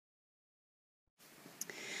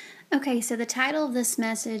Okay, so the title of this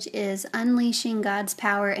message is Unleashing God's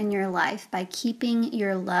Power in Your Life by Keeping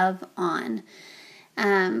Your Love On.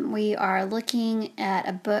 We are looking at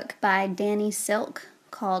a book by Danny Silk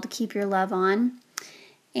called Keep Your Love On.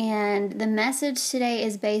 And the message today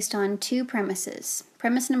is based on two premises.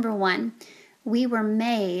 Premise number one, we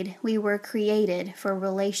were created for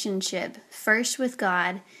relationship, first with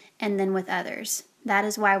God and then with others. That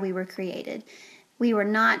is why we were created. We were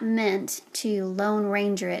not meant to Lone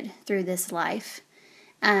Ranger it through this life.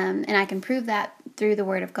 And I can prove that through the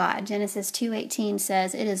Word of God. Genesis 2:18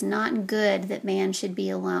 says, "It is not good that man should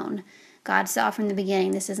be alone." God saw from the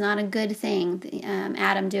beginning this is not a good thing,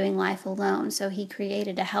 Adam doing life alone. So he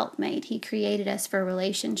created a helpmate. He created us for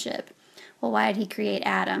relationship. Well, why did he create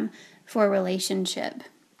Adam? For relationship.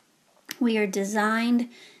 We are designed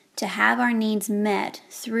to have our needs met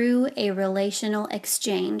through a relational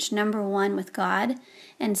exchange, number one with God,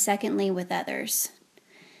 and secondly with others.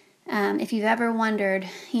 If you've ever wondered,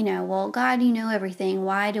 well, God, you know everything.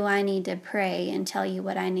 Why do I need to pray and tell you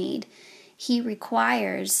what I need? He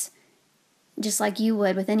requires, just like you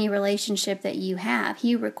would with any relationship that you have,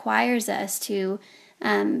 He requires us to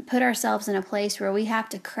put ourselves in a place where we have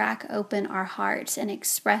to crack open our hearts and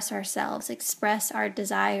express ourselves, express our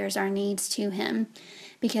desires, our needs to Him.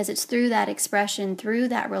 Because it's through that expression, through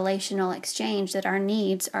that relational exchange, that our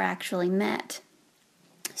needs are actually met.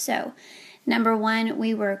 So, number one,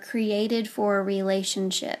 we were created for a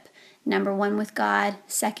relationship. Number one, with God.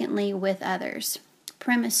 Secondly, with others.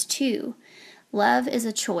 Premise two, love is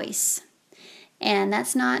a choice. And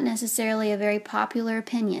that's not necessarily a very popular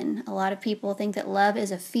opinion. A lot of people think that love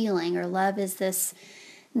is a feeling, or love is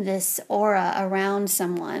this aura around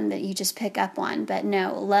someone that you just pick up on. But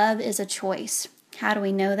no, love is a choice. How do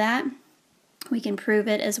we know that? We can prove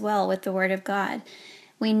it as well with the Word of God.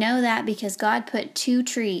 We know that because God put two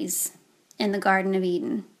trees in the Garden of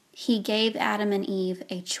Eden. He gave Adam and Eve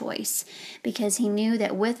a choice because He knew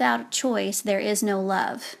that without choice there is no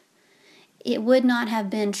love. It would not have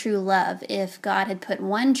been true love if God had put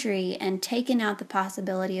one tree and taken out the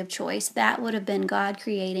possibility of choice. That would have been God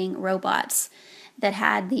creating robots that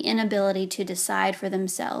had the inability to decide for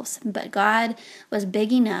themselves. But God was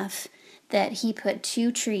big enough that He put two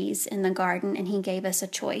trees in the garden and He gave us a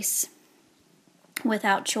choice.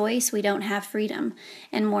 Without choice, we don't have freedom.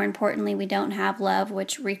 And more importantly, we don't have love,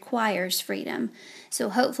 which requires freedom. So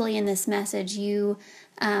hopefully in this message, you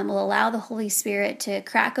will allow the Holy Spirit to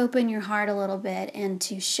crack open your heart a little bit and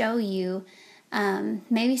to show you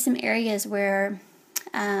maybe some areas where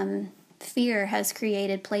fear has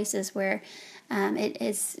created places where it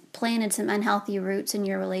has planted some unhealthy roots in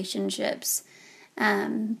your relationships.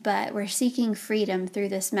 But we're seeking freedom through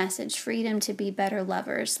this message, freedom to be better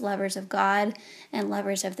lovers of God and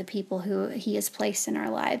lovers of the people who He has placed in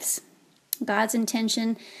our lives. God's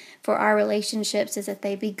intention for our relationships is that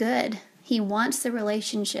they be good. He wants the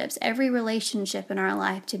relationships, every relationship in our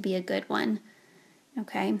life, to be a good one.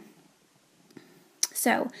 Okay?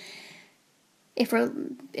 So, if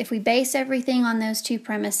we base everything on those two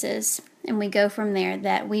premises, and we go from there,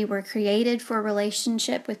 that we were created for a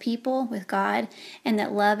relationship with people, with God, and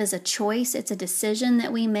that love is a choice, it's a decision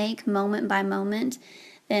that we make moment by moment,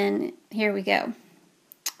 then here we go.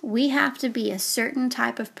 We have to be a certain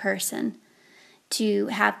type of person to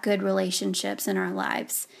have good relationships in our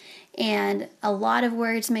lives. And a lot of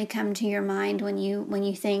words may come to your mind when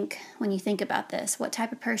you think about this. What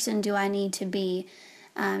type of person do I need to be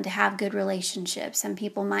to have good relationships? Some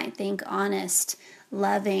people might think honest,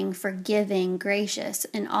 loving, forgiving, gracious,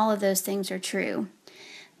 and all of those things are true.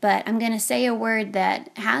 But I'm going to say a word that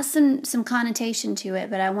has some connotation to it,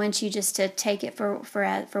 but I want you just to take it for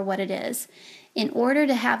what it is. In order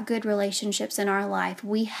to have good relationships in our life,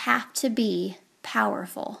 we have to be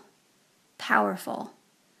powerful. Powerful.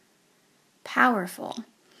 Powerful.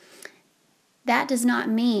 That does not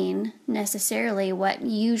mean necessarily what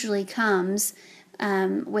usually comes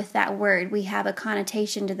with that word. We have a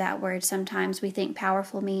connotation to that word sometimes. We think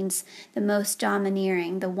powerful means the most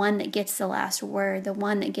domineering, the one that gets the last word, the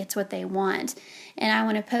one that gets what they want. And I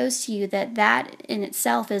want to pose to you that in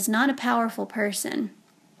itself is not a powerful person.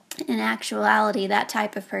 In actuality, that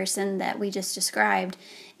type of person that we just described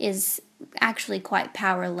is actually quite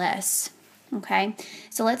powerless. Okay?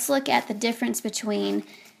 So let's look at the difference between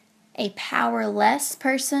a powerless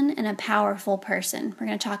person and a powerful person. We're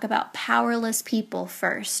going to talk about powerless people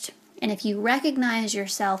first. And if you recognize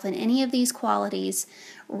yourself in any of these qualities,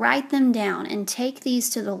 write them down and take these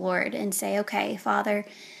to the Lord and say, okay, Father,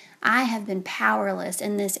 I have been powerless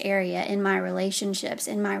in this area, in my relationships,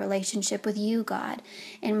 in my relationship with you, God,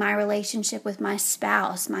 in my relationship with my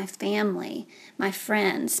spouse, my family, my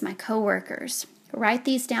friends, my coworkers. Write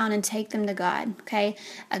these down and take them to God, okay?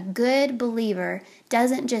 A good believer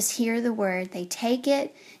doesn't just hear the word. They take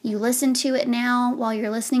it. You listen to it now while you're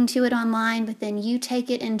listening to it online, but then you take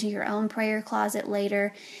it into your own prayer closet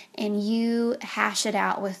later and you hash it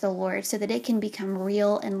out with the Lord so that it can become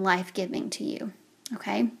real and life-giving to you,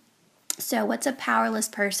 okay? So what's a powerless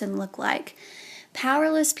person look like?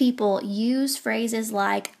 Powerless people use phrases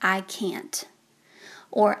like, I can't,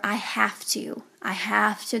 or I have to. I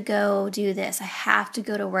have to go do this. I have to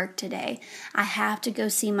go to work today. I have to go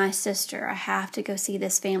see my sister. I have to go see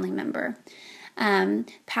this family member.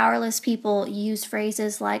 Powerless people use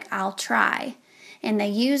phrases like, I'll try. And they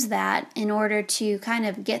use that in order to kind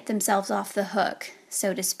of get themselves off the hook,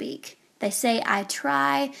 so to speak. They say, I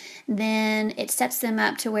try, then it sets them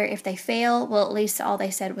up to where if they fail, well, at least all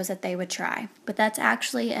they said was that they would try. But that's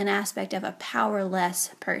actually an aspect of a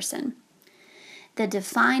powerless person. The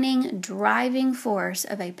defining, driving force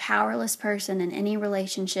of a powerless person in any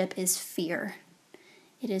relationship is fear.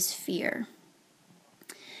 It is fear.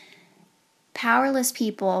 Powerless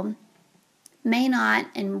people may not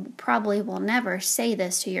and probably will never say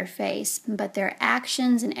this to your face, but their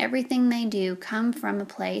actions and everything they do come from a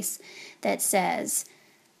place that says,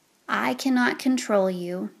 I cannot control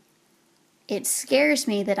you. It scares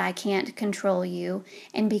me that I can't control you,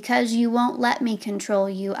 and because you won't let me control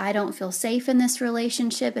you, I don't feel safe in this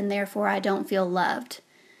relationship, and therefore I don't feel loved.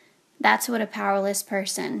 That's what a powerless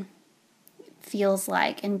person feels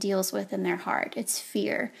like and deals with in their heart. It's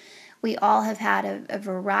fear. We all have had a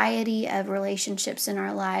variety of relationships in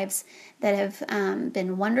our lives that have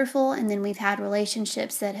been wonderful, and then we've had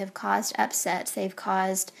relationships that have caused upsets. They've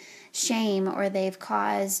caused shame, or they've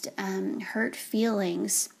caused hurt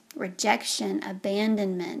feelings, rejection,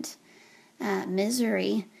 abandonment,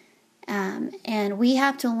 misery. And we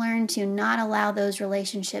have to learn to not allow those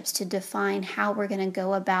relationships to define how we're going to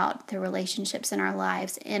go about the relationships in our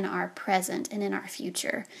lives, in our present, and in our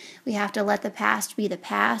future. We have to let the past be the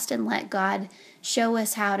past and let God show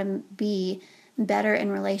us how to be better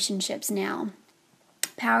in relationships now.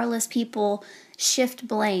 Powerless people shift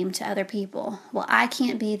blame to other people. Well, I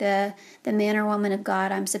can't be the man or woman of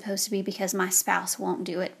God I'm supposed to be because my spouse won't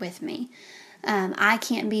do it with me. I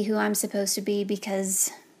can't be who I'm supposed to be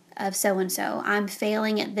because of so-and-so. I'm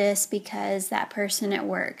failing at this because that person at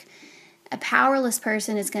work. A powerless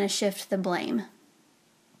person is going to shift the blame.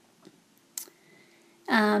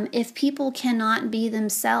 If people cannot be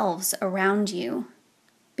themselves around you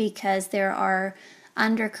because there are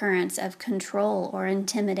undercurrents of control or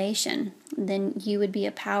intimidation, then you would be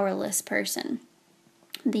a powerless person.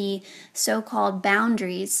 The so-called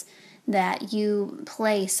boundaries that you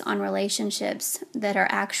place on relationships that are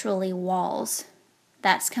actually walls,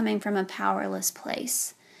 that's coming from a powerless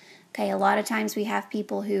place. Okay, a lot of times we have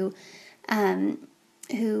people who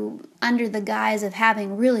under the guise of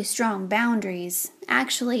having really strong boundaries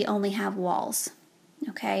actually only have walls.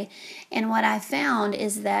 Okay, and what I found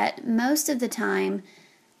is that most of the time,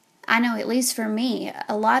 I know at least for me,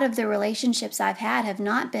 a lot of the relationships I've had have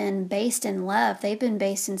not been based in love. They've been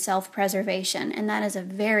based in self-preservation, and that is a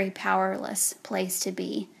very powerless place to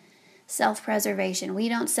be. Self-preservation. We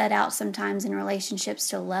don't set out sometimes in relationships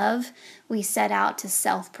to love. We set out to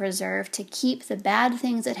self-preserve, to keep the bad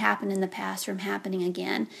things that happened in the past from happening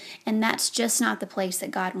again, and that's just not the place that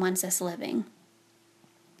God wants us living.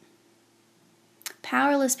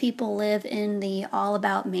 Powerless people live in the all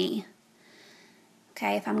about me.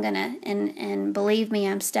 Okay, if I'm gonna, and believe me,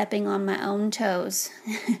 I'm stepping on my own toes.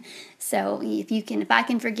 So if I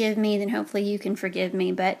can forgive me, then hopefully you can forgive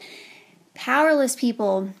me. But powerless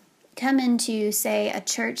people come into, say, a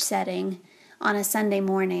church setting on a Sunday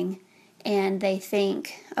morning, and they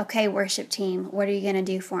think, okay, worship team, what are you going to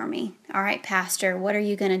do for me? All right, pastor, what are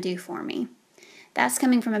you going to do for me? That's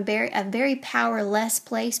coming from a very powerless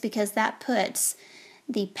place, because that puts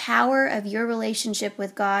the power of your relationship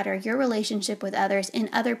with God or your relationship with others in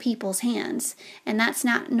other people's hands. And that's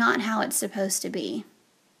not how it's supposed to be.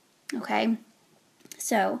 Okay?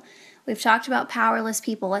 So, we've talked about powerless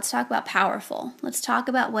people. Let's talk about powerful. Let's talk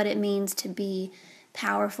about what it means to be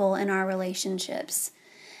powerful in our relationships.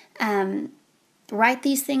 Write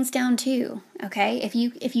these things down too, okay?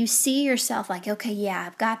 If you see yourself like, okay, yeah,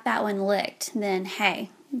 I've got that one licked, then hey,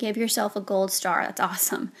 give yourself a gold star. That's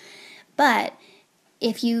awesome. But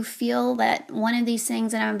if you feel that one of these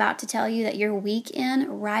things that I'm about to tell you that you're weak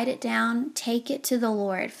in, write it down, take it to the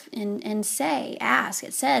Lord, and say, ask.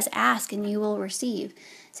 It says, ask and you will receive.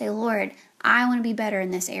 Say, Lord, I want to be better in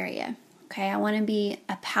this area. Okay, I want to be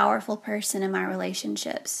a powerful person in my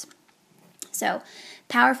relationships. So,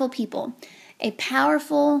 powerful people. A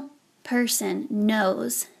powerful person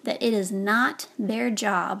knows that it is not their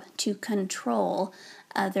job to control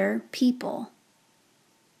other people.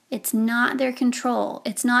 It's not their control.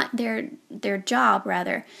 It's not their job,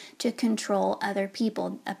 rather, to control other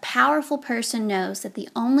people. A powerful person knows that the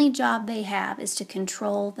only job they have is to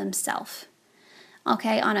control themselves.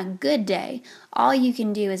 Okay, on a good day, all you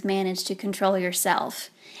can do is manage to control yourself.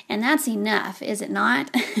 And that's enough, is it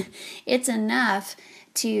not? It's enough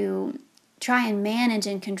to try and manage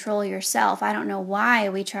and control yourself. I don't know why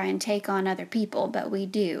we try and take on other people, but we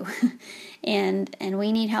do. and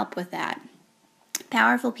we need help with that.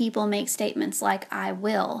 Powerful people make statements like I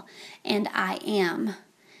will and I am.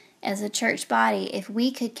 As a church body, if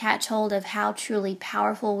we could catch hold of how truly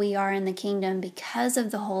powerful we are in the kingdom because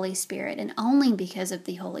of the Holy Spirit and only because of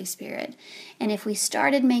the Holy Spirit, and if we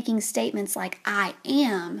started making statements like I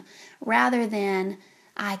am rather than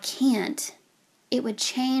I can't, it would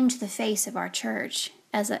change the face of our church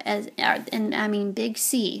big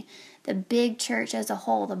C, the big church as a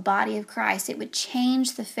whole, the body of Christ. It would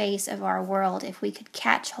change the face of our world if we could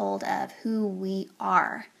catch hold of who we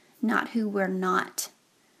are, not who we're not.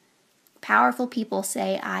 Powerful people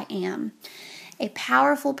say, I am. A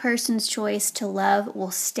powerful person's choice to love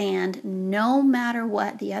will stand no matter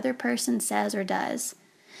what the other person says or does.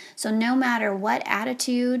 So no matter what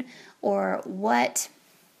attitude or what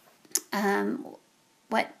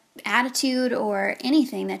attitude or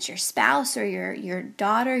anything that your spouse or your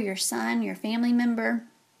daughter, your son, your family member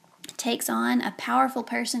takes on, a powerful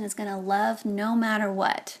person is going to love no matter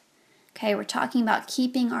what. Okay, we're talking about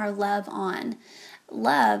keeping our love on.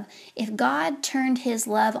 Love, if God turned his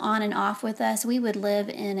love on and off with us, we would live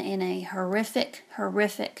in a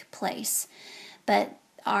horrific place. But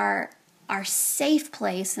our safe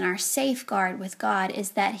place and our safeguard with God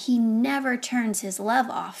is that he never turns his love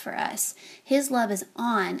off for us. His love is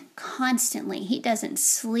on constantly. He doesn't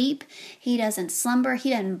sleep. He doesn't slumber.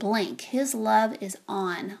 He doesn't blink. His love is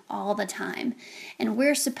on all the time. And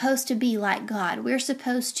we're supposed to be like God. We're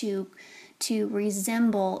supposed to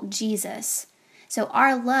resemble Jesus. So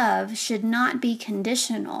our love should not be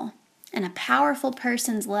conditional. And a powerful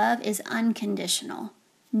person's love is unconditional.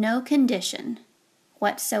 No condition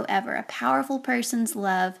whatsoever. A powerful person's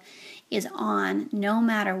love is on no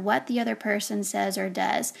matter what the other person says or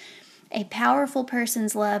does. A powerful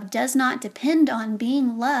person's love does not depend on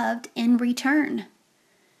being loved in return.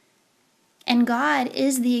 And God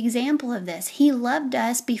is the example of this. He loved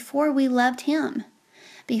us before we loved him.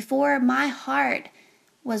 Before my heart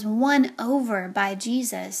was won over by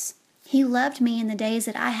Jesus, he loved me in the days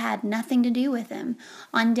that I had nothing to do with him.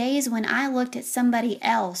 On days when I looked at somebody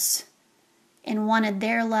else and wanted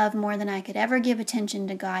their love more than I could ever give attention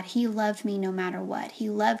to God, he loved me no matter what. He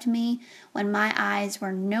loved me when my eyes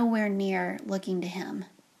were nowhere near looking to him.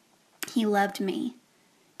 He loved me.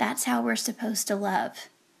 That's how we're supposed to love.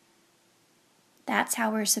 That's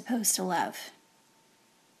how we're supposed to love.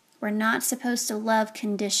 We're not supposed to love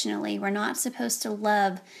conditionally. We're not supposed to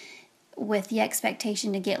love with the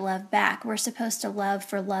expectation to get love back. We're supposed to love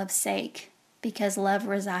for love's sake because love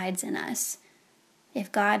resides in us.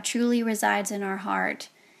 If God truly resides in our heart,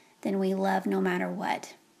 then we love no matter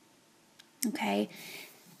what. Okay?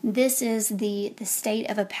 This is the state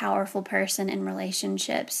of a powerful person in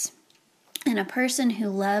relationships. And a person who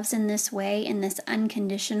loves in this way, in this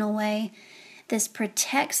unconditional way, this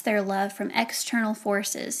protects their love from external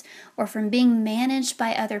forces or from being managed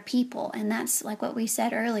by other people. And that's like what we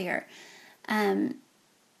said earlier.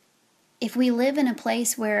 If we live in a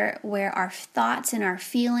place where our thoughts and our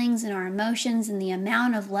feelings and our emotions and the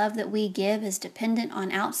amount of love that we give is dependent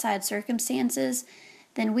on outside circumstances,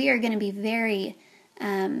 then we are going to be very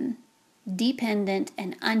dependent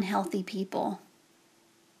and unhealthy people.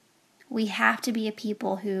 We have to be a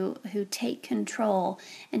people who take control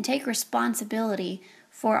and take responsibility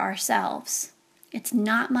for ourselves. It's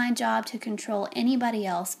not my job to control anybody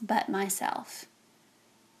else but myself.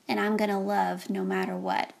 And I'm going to love no matter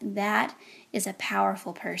what. That is a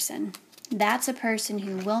powerful person. That's a person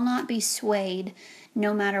who will not be swayed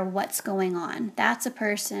no matter what's going on. That's a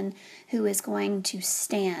person who is going to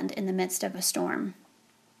stand in the midst of a storm,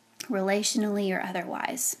 relationally or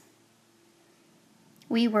otherwise.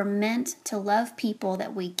 We were meant to love people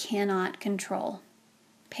that we cannot control.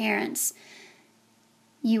 Parents,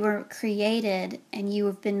 you were created and you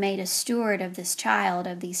have been made a steward of this child,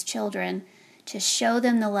 of these children, to show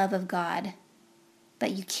them the love of God,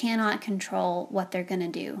 but you cannot control what they're going to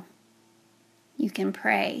do. You can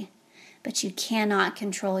pray, but you cannot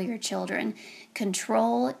control your children.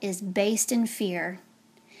 Control is based in fear,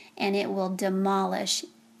 and it will demolish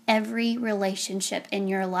every relationship in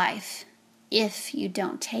your life if you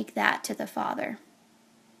don't take that to the Father.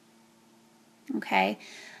 okay?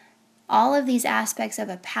 All of these aspects of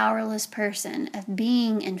a powerless person, of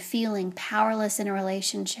being and feeling powerless in a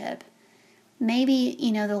relationship, maybe,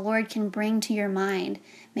 the Lord can bring to your mind.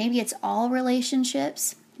 Maybe it's all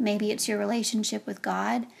relationships. Maybe it's your relationship with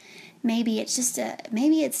God. Maybe it's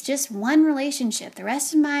just one relationship. The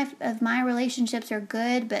rest of my relationships are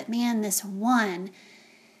good, but man, this one,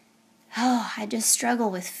 I just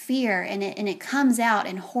struggle with fear, and it comes out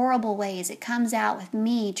in horrible ways. It comes out with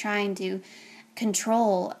me trying to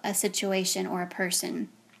control a situation or a person,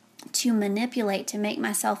 to manipulate, to make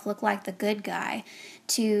myself look like the good guy.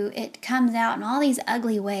 It comes out in all these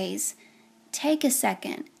ugly ways. Take a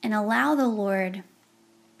second and allow the Lord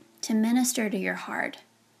to minister to your heart,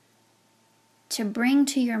 to bring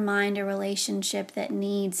to your mind a relationship that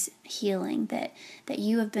needs healing, that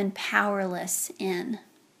you have been powerless in.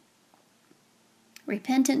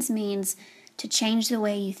 Repentance means to change the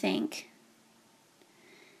way you think.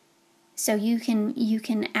 So you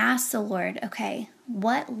can ask the Lord, okay,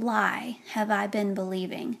 what lie have I been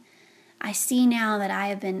believing? I see now that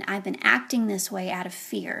I've been acting this way out of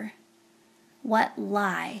fear. What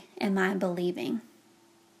lie am I believing?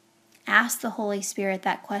 Ask the Holy Spirit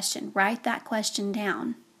that question. Write that question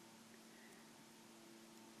down.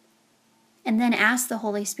 And then ask the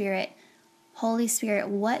Holy Spirit,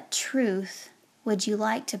 what truth would you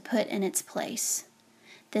like to put in its place?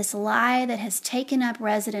 This lie that has taken up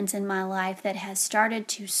residence in my life, that has started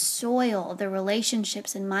to soil the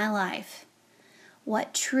relationships in my life.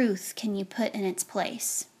 What truth can you put in its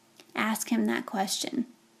place? Ask him that question.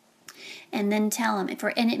 And then tell him.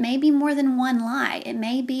 And it may be more than one lie. It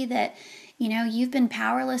may be that, you've been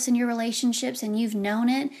powerless in your relationships and you've known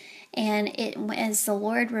it. And as the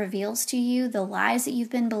Lord reveals to you the lies that you've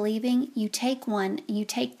been believing, you take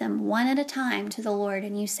them one at a time to the Lord,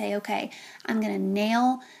 and you say, okay, I'm going to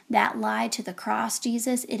nail that lie to the cross,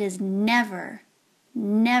 Jesus. It is never,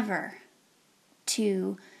 never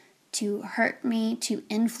to hurt me, to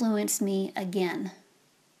influence me again.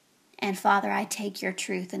 And Father, I take your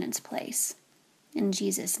truth in its place. In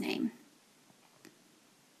Jesus' name.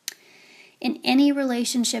 In any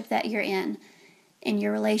relationship that you're in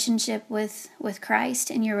your relationship with Christ,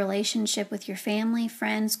 in your relationship with your family,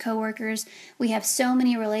 friends, coworkers. We have so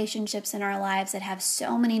many relationships in our lives that have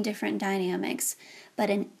so many different dynamics. But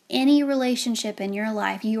in any relationship in your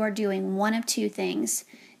life, you are doing one of two things.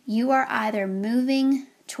 You are either moving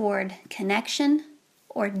toward connection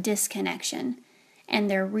or disconnection. And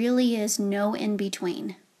there really is no in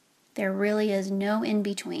between. There really is no in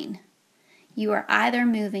between. You are either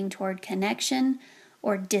moving toward connection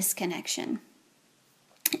or disconnection.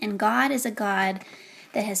 And God is a God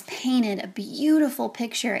that has painted a beautiful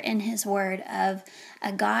picture in His Word of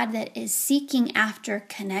a God that is seeking after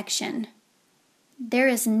connection. There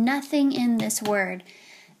is nothing in this Word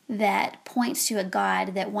that points to a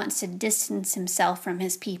God that wants to distance Himself from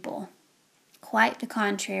His people. Quite the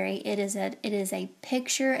contrary, it is a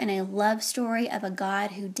picture and a love story of a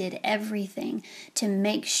God who did everything to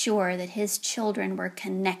make sure that His children were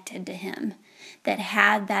connected to Him, that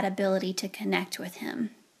had that ability to connect with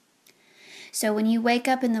Him. So when you wake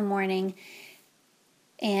up in the morning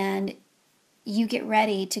and you get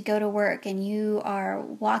ready to go to work and you are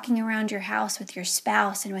walking around your house with your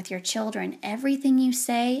spouse and with your children, everything you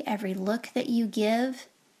say, every look that you give,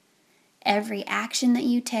 every action that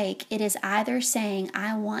you take, it is either saying,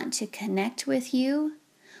 I want to connect with you,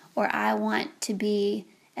 or I want to be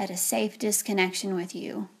at a safe disconnection with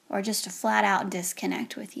you, or just a flat out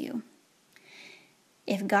disconnect with you.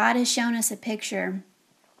 If God has shown us a picture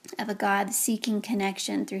of a God seeking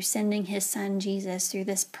connection through sending His Son Jesus, through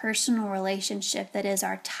this personal relationship that is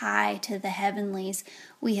our tie to the heavenlies,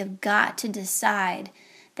 we have got to decide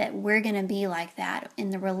that we're going to be like that. In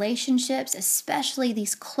the relationships, especially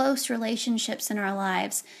these close relationships in our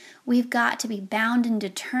lives, we've got to be bound and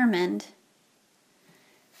determined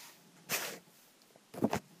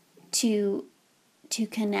to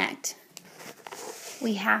connect.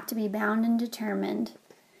 We have to be bound and determined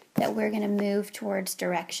that we're going to move towards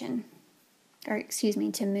direction.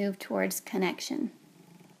 To move towards connection.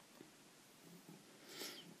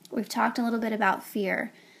 We've talked a little bit about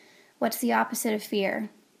fear. What's the opposite of fear?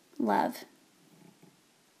 Love.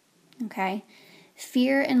 Okay?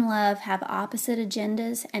 Fear and love have opposite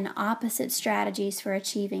agendas and opposite strategies for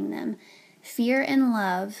achieving them. Fear and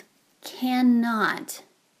love cannot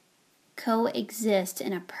coexist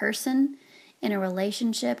in a person, in a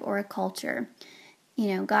relationship, or a culture.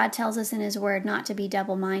 God tells us in His Word not to be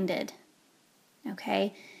double-minded.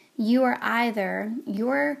 Okay? You are either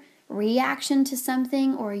your reaction to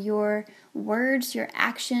something or your words, your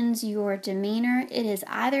actions, your demeanor, it is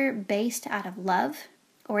either based out of love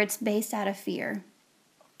or it's based out of fear.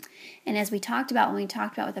 And as we talked about when we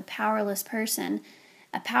talked about with a powerless person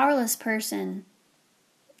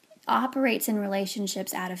operates in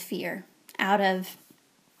relationships out of fear, out of,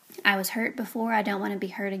 I was hurt before, I don't want to be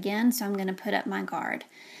hurt again, so I'm going to put up my guard.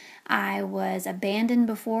 I was abandoned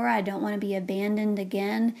before, I don't want to be abandoned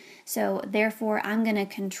again, so therefore I'm going to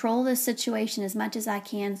control this situation as much as I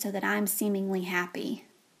can so that I'm seemingly happy.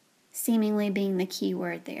 Seemingly being the key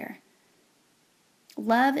word there.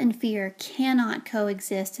 Love and fear cannot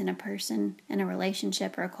coexist in a person, in a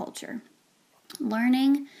relationship, or a culture.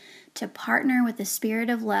 Learning to partner with the spirit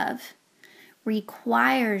of love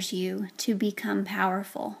requires you to become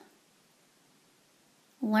powerful.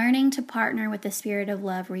 Learning to partner with the spirit of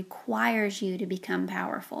love requires you to become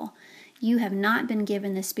powerful. You have not been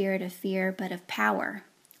given the spirit of fear, but of power,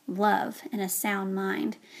 love, and a sound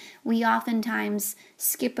mind. We oftentimes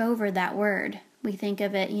skip over that word. We think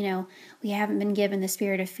of it, we haven't been given the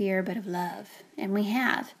spirit of fear, but of love. And we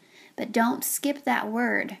have. But don't skip that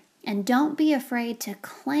word. And don't be afraid to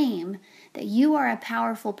claim that you are a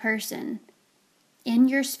powerful person. In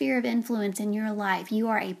your sphere of influence in your life, you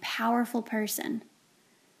are a powerful person.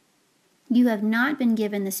 You have not been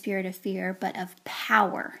given the spirit of fear, but of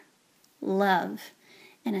power, love,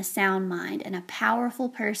 and a sound mind. And a powerful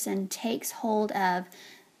person takes hold of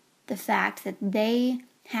the fact that they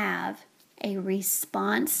have a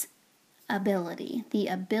response ability, the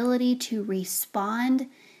ability to respond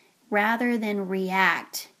rather than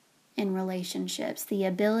react in relationships, the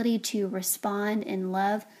ability to respond in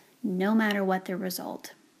love no matter what the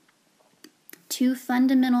result. 2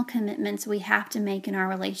 fundamental commitments we have to make in our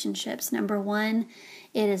relationships. Number 1,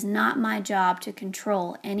 it is not my job to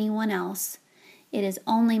control anyone else. It is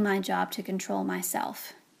only my job to control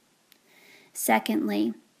myself.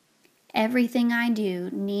 Secondly, everything I do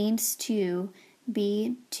needs to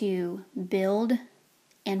be to build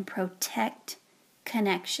and protect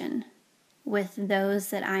connection with those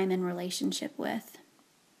that I am in relationship with.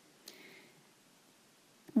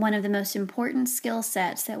 One of the most important skill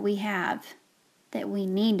sets that we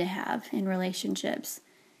need to have in relationships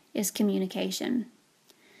is communication.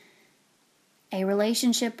 A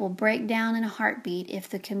relationship will break down in a heartbeat if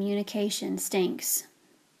the communication stinks.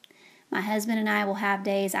 My husband and I will have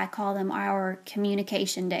days, I call them our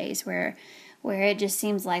communication days, where it just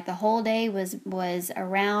seems like the whole day was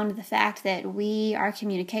around the fact that our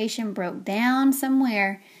communication broke down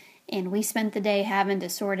somewhere and we spent the day having to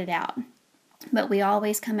sort it out. But we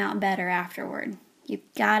always come out better afterward.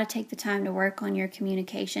 You've got to take the time to work on your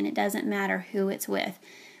communication. It doesn't matter who it's with.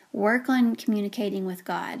 Work on communicating with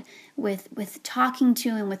God, with talking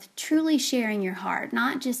to Him, with truly sharing your heart.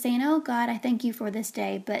 Not just saying, oh God, I thank you for this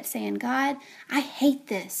day, but saying, God, I hate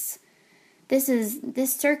this.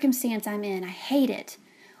 This circumstance I'm in, I hate it.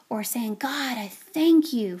 Or saying, God, I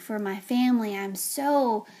thank you for my family. I'm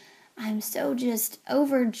so just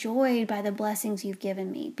overjoyed by the blessings you've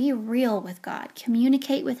given me. Be real with God.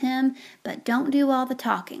 Communicate with Him, but don't do all the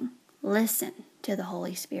talking. Listen to the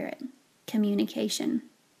Holy Spirit. Communication.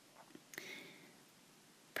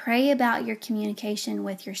 Pray about your communication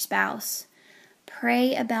with your spouse.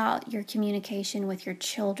 Pray about your communication with your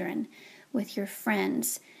children, with your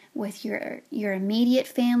friends, with your immediate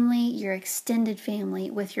family, your extended family,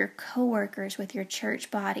 with your coworkers, with your church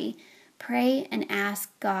body. Pray and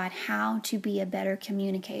ask God how to be a better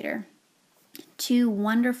communicator. 2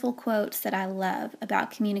 wonderful quotes that I love about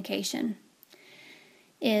communication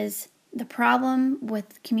is the problem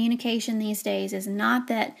with communication these days is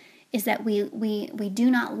that we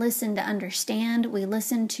do not listen to understand, we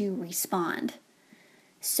listen to respond.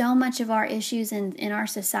 So much of our issues in our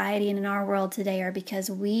society and in our world today are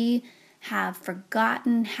because we have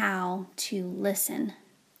forgotten how to listen.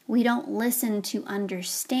 We don't listen to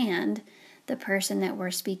understand the person that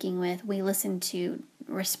we're speaking with. We listen to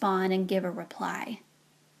respond and give a reply.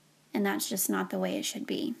 And that's just not the way it should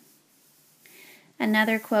be.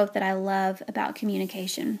 Another quote that I love about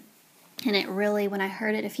communication, and it really, when I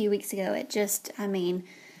heard it a few weeks ago, it just,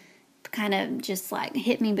 kind of just like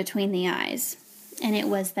hit me between the eyes. And it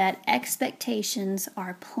was that expectations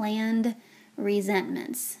are planned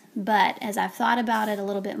resentments. But as I've thought about it a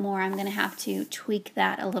little bit more, I'm going to have to tweak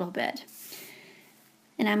that a little bit.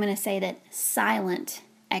 And I'm going to say that silent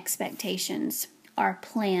expectations are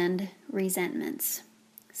planned resentments.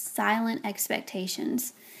 Silent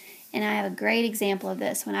expectations. And I have a great example of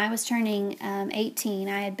this. When I was turning 18,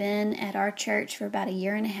 I had been at our church for about a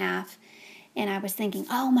year and a half. And I was thinking,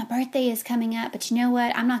 oh, my birthday is coming up. But you know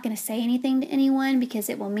what? I'm not going to say anything to anyone because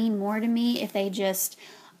it will mean more to me if they just,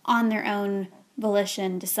 on their own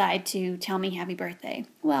volition, decide to tell me happy birthday.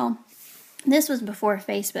 Well, This was before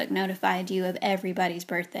Facebook notified you of everybody's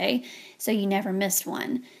birthday, so you never missed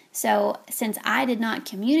one. So since I did not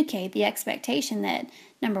communicate the expectation that,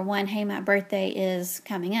 number one, hey, my birthday is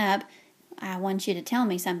coming up, I want you to tell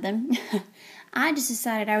me something, I just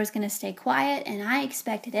decided I was going to stay quiet, and I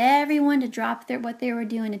expected everyone to drop what they were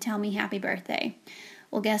doing to tell me happy birthday.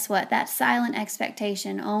 Well, guess what? That silent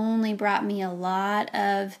expectation only brought me a lot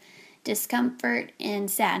of discomfort and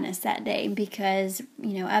sadness that day because,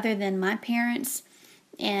 other than my parents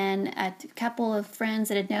and a couple of friends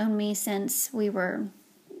that had known me since we were,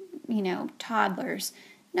 toddlers,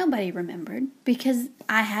 nobody remembered because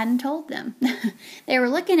I hadn't told them. They were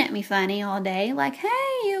looking at me funny all day like, hey,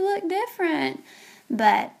 you look different.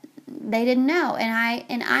 But they didn't know.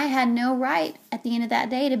 And I had no right at the end of that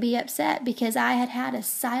day to be upset because I had a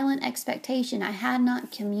silent expectation. I had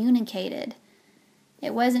not communicated.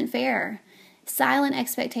 It wasn't fair. Silent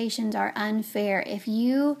expectations are unfair. If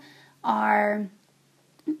you are,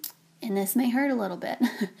 and this may hurt a little bit,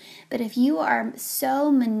 but if you are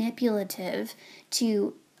so manipulative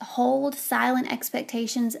to hold silent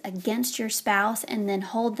expectations against your spouse and then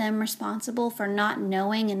hold them responsible for not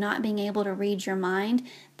knowing and not being able to read your mind,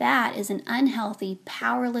 that is an unhealthy,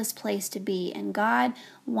 powerless place to be. And God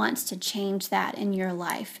wants to change that in your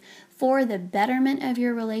life for the betterment of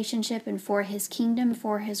your relationship and for His kingdom,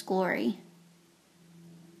 for His glory.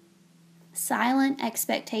 Silent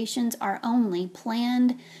expectations are only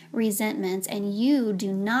planned resentments, and you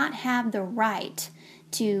do not have the right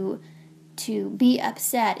to be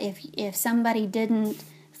upset if somebody didn't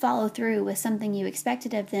follow through with something you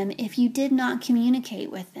expected of them if you did not communicate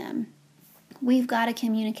with them. We've got to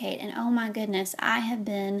communicate, and oh my goodness, I've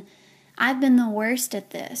been the worst at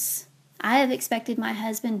this. I have expected my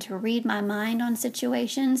husband to read my mind on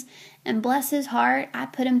situations, and bless his heart, I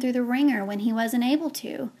put him through the ringer when he wasn't able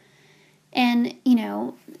to. And,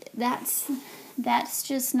 that's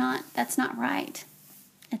not right.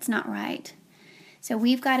 It's not right. So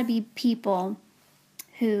we've got to be people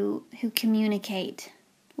who communicate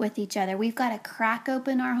with each other. We've got to crack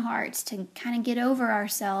open our hearts to kind of get over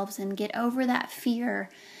ourselves and get over that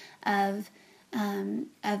fear of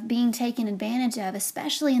being taken advantage of,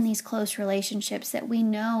 especially in these close relationships that we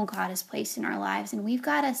know God has placed in our lives. And we've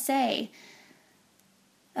got to say,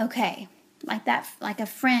 okay, like a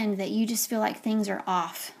friend that you just feel like things are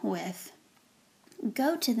off with,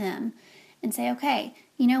 go to them and say, okay,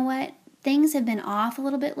 you know what? Things have been off a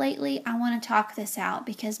little bit lately. I want to talk this out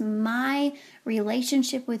because my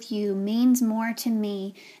relationship with you means more to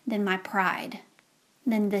me than my pride,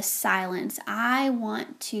 than this silence. I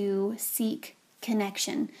want to seek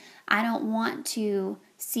connection. I don't want to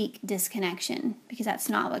seek disconnection because that's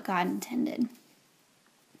not what God intended.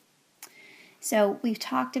 So we've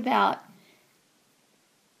talked about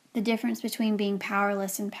the difference between being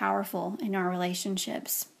powerless and powerful in our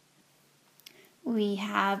relationships. We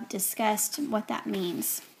have discussed what that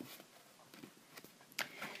means.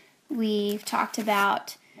 We've talked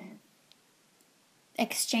about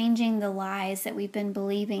exchanging the lies that we've been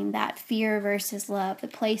believing, that fear versus love, the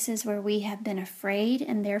places where we have been afraid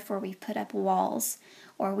and therefore we've put up walls,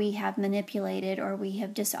 or we have manipulated, or we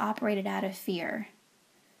have just operated out of fear.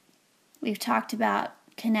 We've talked about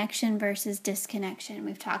connection versus disconnection.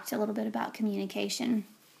 We've talked a little bit about communication.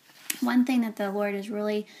 One thing that the Lord has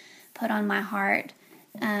really put on my heart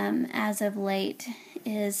as of late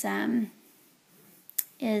is something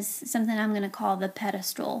I'm going to call the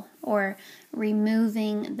pedestal, or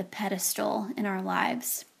removing the pedestal in our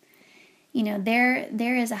lives.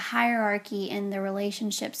 There is a hierarchy in the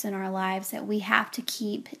relationships in our lives that we have to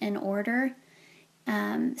keep in order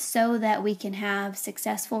so that we can have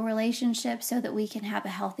successful relationships, so that we can have a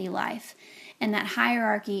healthy life. And that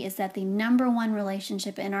hierarchy is that the number one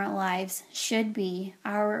relationship in our lives should be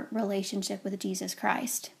our relationship with Jesus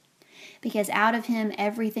Christ. Because out of Him,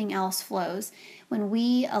 everything else flows. When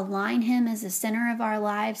we align Him as the center of our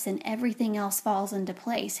lives, then everything else falls into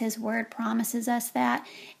place. His Word promises us that,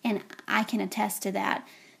 and I can attest to that.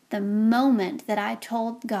 The moment that I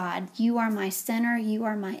told God, you are my center, you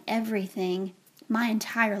are my everything, my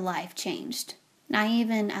entire life changed.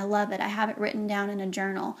 And I love it. I have it written down in a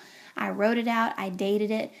journal. I wrote it out, I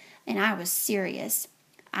dated it, and I was serious.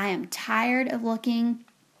 I am tired of looking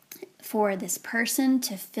for this person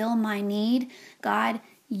to fill my need. God,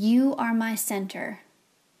 you are my center.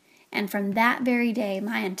 And from that very day,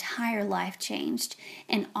 my entire life changed.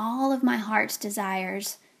 And all of my heart's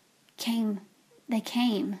desires came.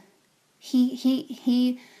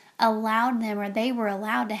 He allowed them, or they were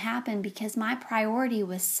allowed to happen because my priority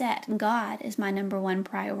was set. God is my number one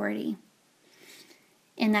priority.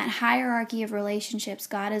 In that hierarchy of relationships,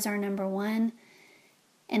 God is our number one.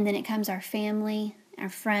 and then it comes our family, our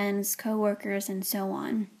friends, coworkers, and so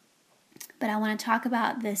on. But I want to talk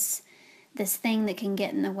about this thing that can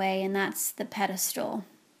get in the way, and that's the pedestal.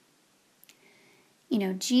 You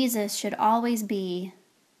know, Jesus should always be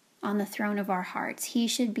on the throne of our hearts. He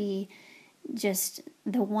should be just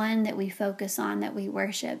the one that we focus on, that we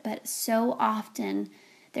worship. But so often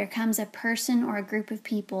there comes a person or a group of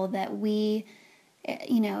people that we,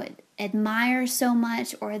 admire so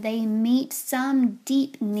much, or they meet some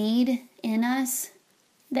deep need in us,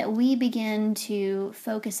 that we begin to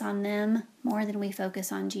focus on them more than we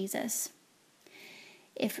focus on Jesus.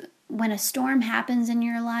 When a storm happens in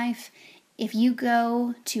your life, if you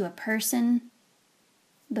go to a person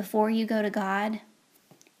before you go to God,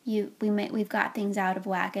 we've got things out of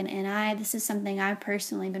whack. And this is something I've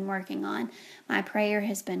personally been working on. My prayer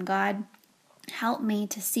has been, God, help me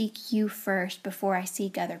to seek you first before I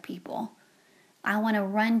seek other people. I want to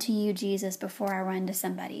run to you, Jesus, before I run to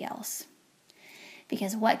somebody else.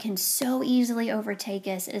 Because what can so easily overtake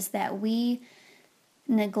us is that we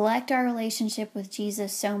neglect our relationship with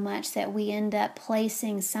Jesus so much that we end up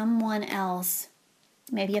placing someone else,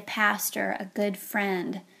 maybe a pastor, a good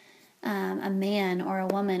friend, a man or a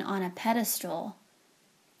woman, on a pedestal.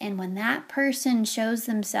 And when that person shows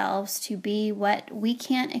themselves to be what we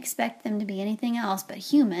can't expect them to be anything else but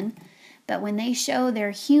human, but when they show their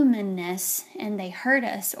humanness and they hurt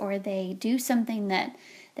us, or they do something that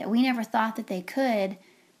we never thought that they could,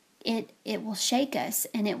 it will shake us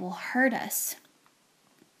and it will hurt us.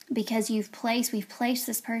 Because we've placed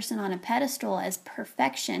this person on a pedestal as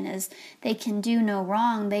perfection, as they can do no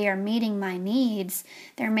wrong. They are meeting my needs.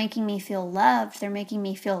 They're making me feel loved. They're making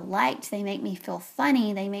me feel liked. They make me feel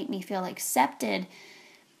funny. They make me feel accepted.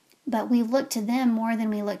 But we look to them more than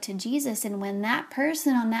we look to Jesus. And when that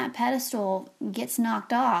person on that pedestal gets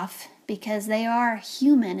knocked off because they are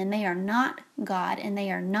human and they are not God and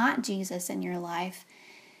they are not Jesus in your life,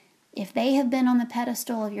 if they have been on the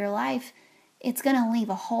pedestal of your life, it's going to leave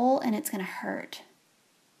a hole and it's going to hurt.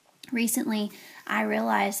 Recently, I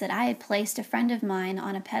realized that I had placed a friend of mine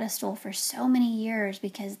on a pedestal for so many years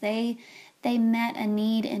because they met a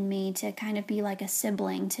need in me to kind of be like a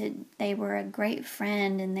sibling. They were a great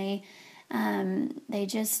friend, and I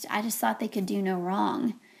just thought they could do no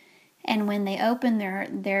wrong. And when they opened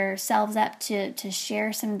their selves up to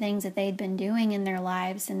share some things that they'd been doing in their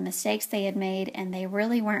lives and mistakes they had made, and they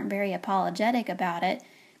really weren't very apologetic about it,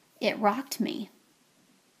 it rocked me.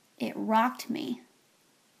 It rocked me.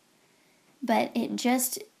 But I'm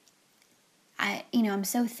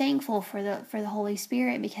so thankful for the Holy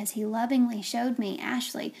Spirit, because He lovingly showed me,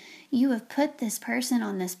 Ashley, you have put this person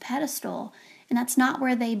on this pedestal, and that's not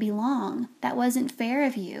where they belong. That wasn't fair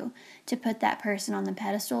of you to put that person on the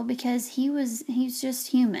pedestal, because he's just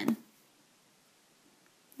human.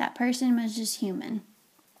 That person was just human.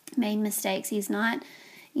 Made mistakes. He's not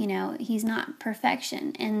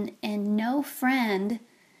perfection. And no friend,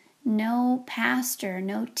 no pastor,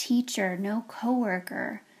 no teacher, no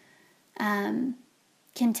coworker can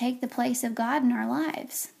take the place of God in our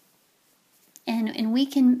lives. And we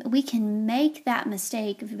can make that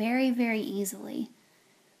mistake very, very easily.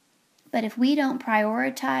 But if we don't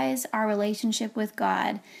prioritize our relationship with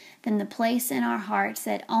God, then the place in our hearts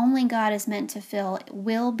that only God is meant to fill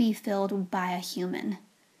will be filled by a human.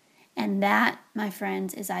 And that, my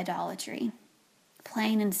friends, is idolatry.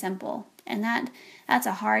 Plain and simple. And that's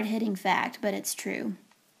a hard-hitting fact, but it's true.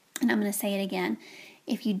 And I'm going to say it again.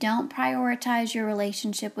 If you don't prioritize your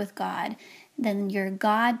relationship with God, then your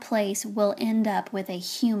God place will end up with a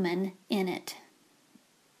human in it.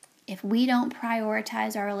 If we don't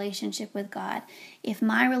prioritize our relationship with God, if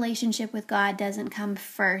my relationship with God doesn't come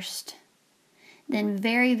first, then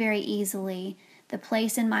very, very easily the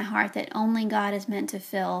place in my heart that only God is meant to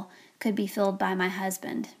fill could be filled by my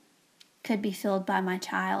husband, could be filled by my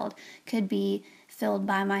child, could be filled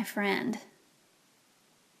by my friend.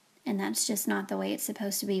 And that's just not the way it's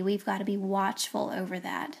supposed to be. We've got to be watchful over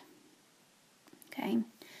that. Okay?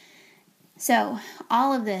 So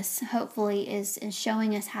all of this, hopefully, is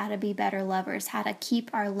showing us how to be better lovers, how to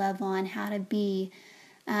keep our love on, how to be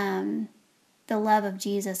the love of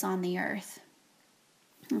Jesus on the earth.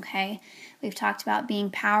 Okay? We've talked about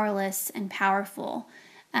being powerless and powerful,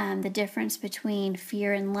 the difference between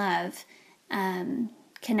fear and love,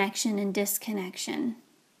 connection and disconnection,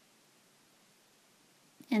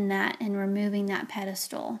 and removing that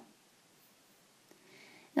pedestal.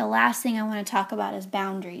 The last thing I want to talk about is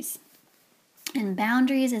boundaries. And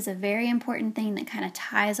boundaries is a very important thing that kind of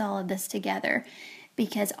ties all of this together.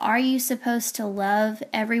 Because are you supposed to love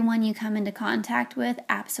everyone you come into contact with?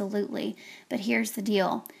 Absolutely. But here's the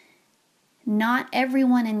deal. Not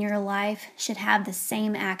everyone in your life should have the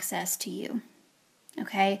same access to you.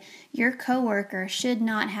 Okay? Your coworker should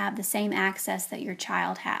not have the same access that your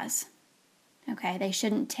child has. Okay? They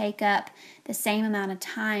shouldn't take up the same amount of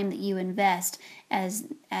time that you invest as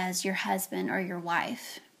your husband or your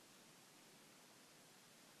wife.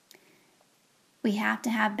 We have to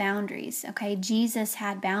have boundaries. Okay? Jesus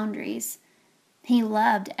had boundaries. He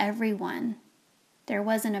loved everyone. There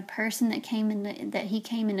wasn't a person that he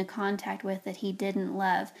came into contact with that he didn't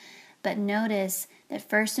love. But notice that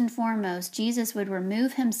first and foremost, Jesus would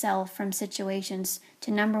remove himself from situations to,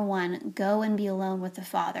 number one, go and be alone with the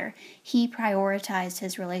Father. He prioritized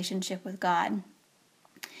his relationship with God.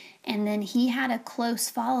 And then he had a close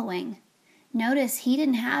following. Notice he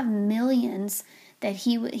didn't have millions that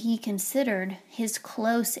he considered his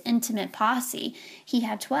close, intimate posse. He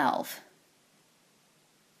had 12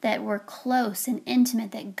 that were close and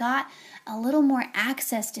intimate, that got a little more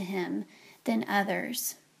access to him than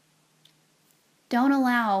others.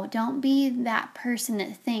 Don't be that person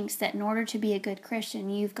that thinks that in order to be a good Christian,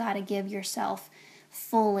 you've got to give yourself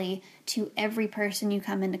fully to every person you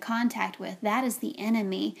come into contact with. That is the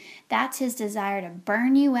enemy. That's his desire to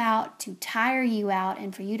burn you out, to tire you out,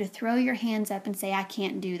 and for you to throw your hands up and say, I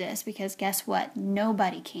can't do this, because guess what?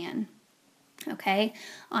 Nobody can. Okay?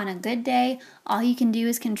 On a good day, all you can do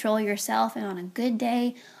is control yourself, and on a good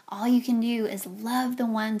day, all you can do is love the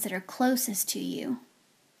ones that are closest to you.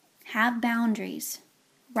 Have boundaries,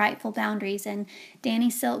 rightful boundaries. And Danny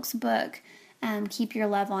Silk's book, Keep Your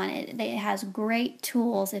Love On, it has great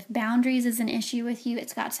tools. If boundaries is an issue with you,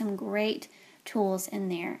 it's got some great tools in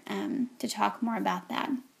there to talk more about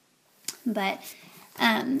that. But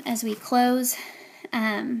as we close,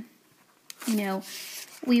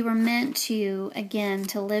 we were meant to, again,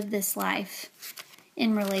 to live this life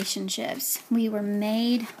in relationships. We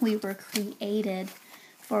were created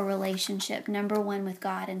for relationship, number one with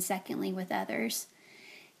God, and secondly with others.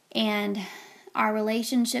 And our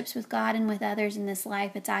relationships with God and with others in this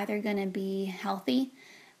life, it's either going to be healthy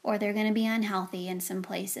or they're going to be unhealthy in some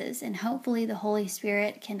places. And hopefully the Holy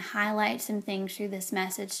Spirit can highlight some things through this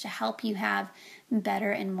message to help you have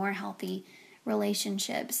better and more healthy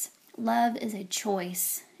relationships. Love is a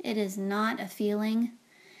choice. It is not a feeling,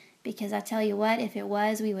 because I tell you what, if it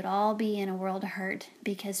was, we would all be in a world of hurt,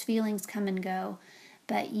 because feelings come and go.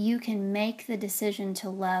 But you can make the decision to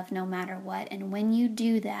love no matter what. And when you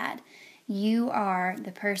do that, you are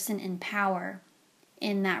the person in power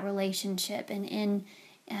in that relationship, and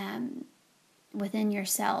within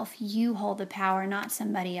yourself. You hold the power, not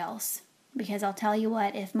somebody else. Because I'll tell you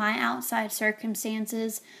what, if my outside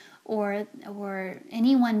circumstances or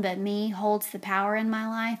anyone but me holds the power in my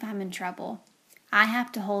life, I'm in trouble. I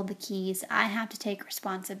have to hold the keys. I have to take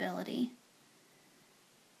responsibility.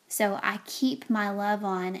 So I keep my love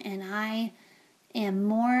on, and I am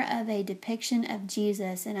more of a depiction of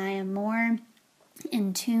Jesus, and I am more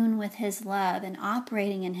in tune with his love and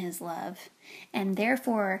operating in his love, and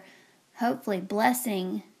therefore hopefully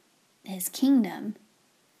blessing his kingdom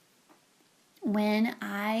when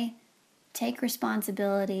I take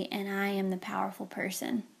responsibility and I am the powerful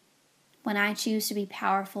person. When I choose to be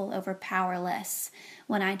powerful over powerless.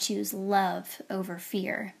 When I choose love over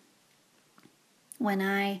fear. When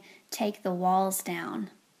I take the walls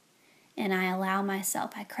down and I allow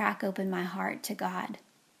myself, I crack open my heart to God,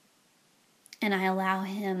 and I allow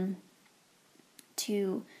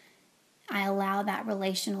that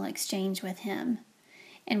relational exchange with him.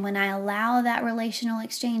 And when I allow that relational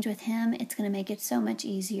exchange with him, it's going to make it so much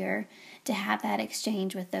easier to have that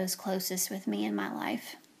exchange with those closest with me in my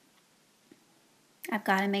life. I've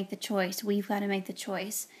got to make the choice. We've got to make the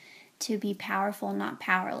choice to be powerful, not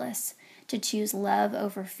powerless. To choose love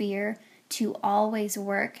over fear, to always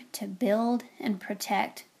work to build and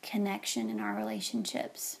protect connection in our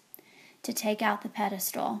relationships, to take out the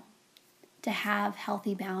pedestal, to have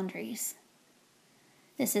healthy boundaries.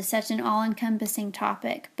 This is such an all-encompassing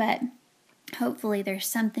topic, but hopefully there's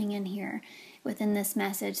something in here within this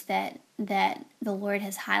message that the Lord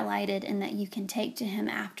has highlighted and that you can take to him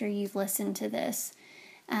after you've listened to this.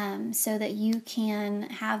 So that you can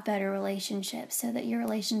have better relationships, so that your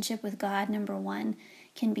relationship with God, number one,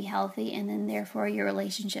 can be healthy, and then therefore your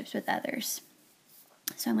relationships with others.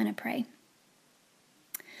 So I'm going to pray.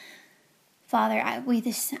 Father, I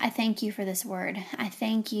thank you for this word. I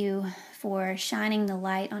thank you for shining the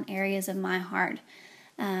light on areas of my heart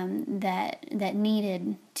that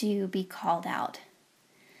needed to be called out.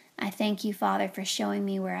 I thank you, Father, for showing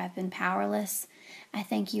me where I've been powerless. I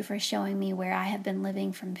thank you for showing me where I have been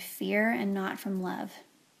living from fear and not from love.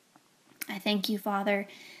 I thank you, Father,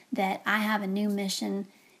 that I have a new mission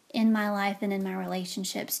in my life and in my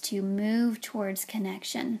relationships to move towards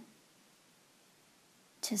connection,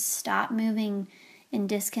 to stop moving in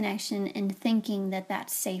disconnection and thinking that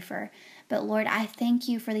that's safer. But Lord, I thank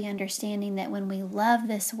you for the understanding that when we love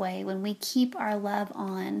this way, when we keep our love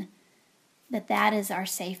on, that is our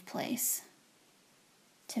safe place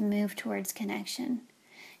to move towards connection.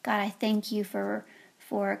 God, I thank you for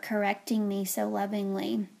correcting me so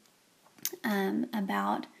lovingly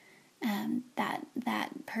about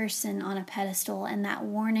that person on a pedestal, and that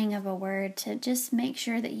warning of a word to just make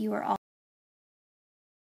sure that you are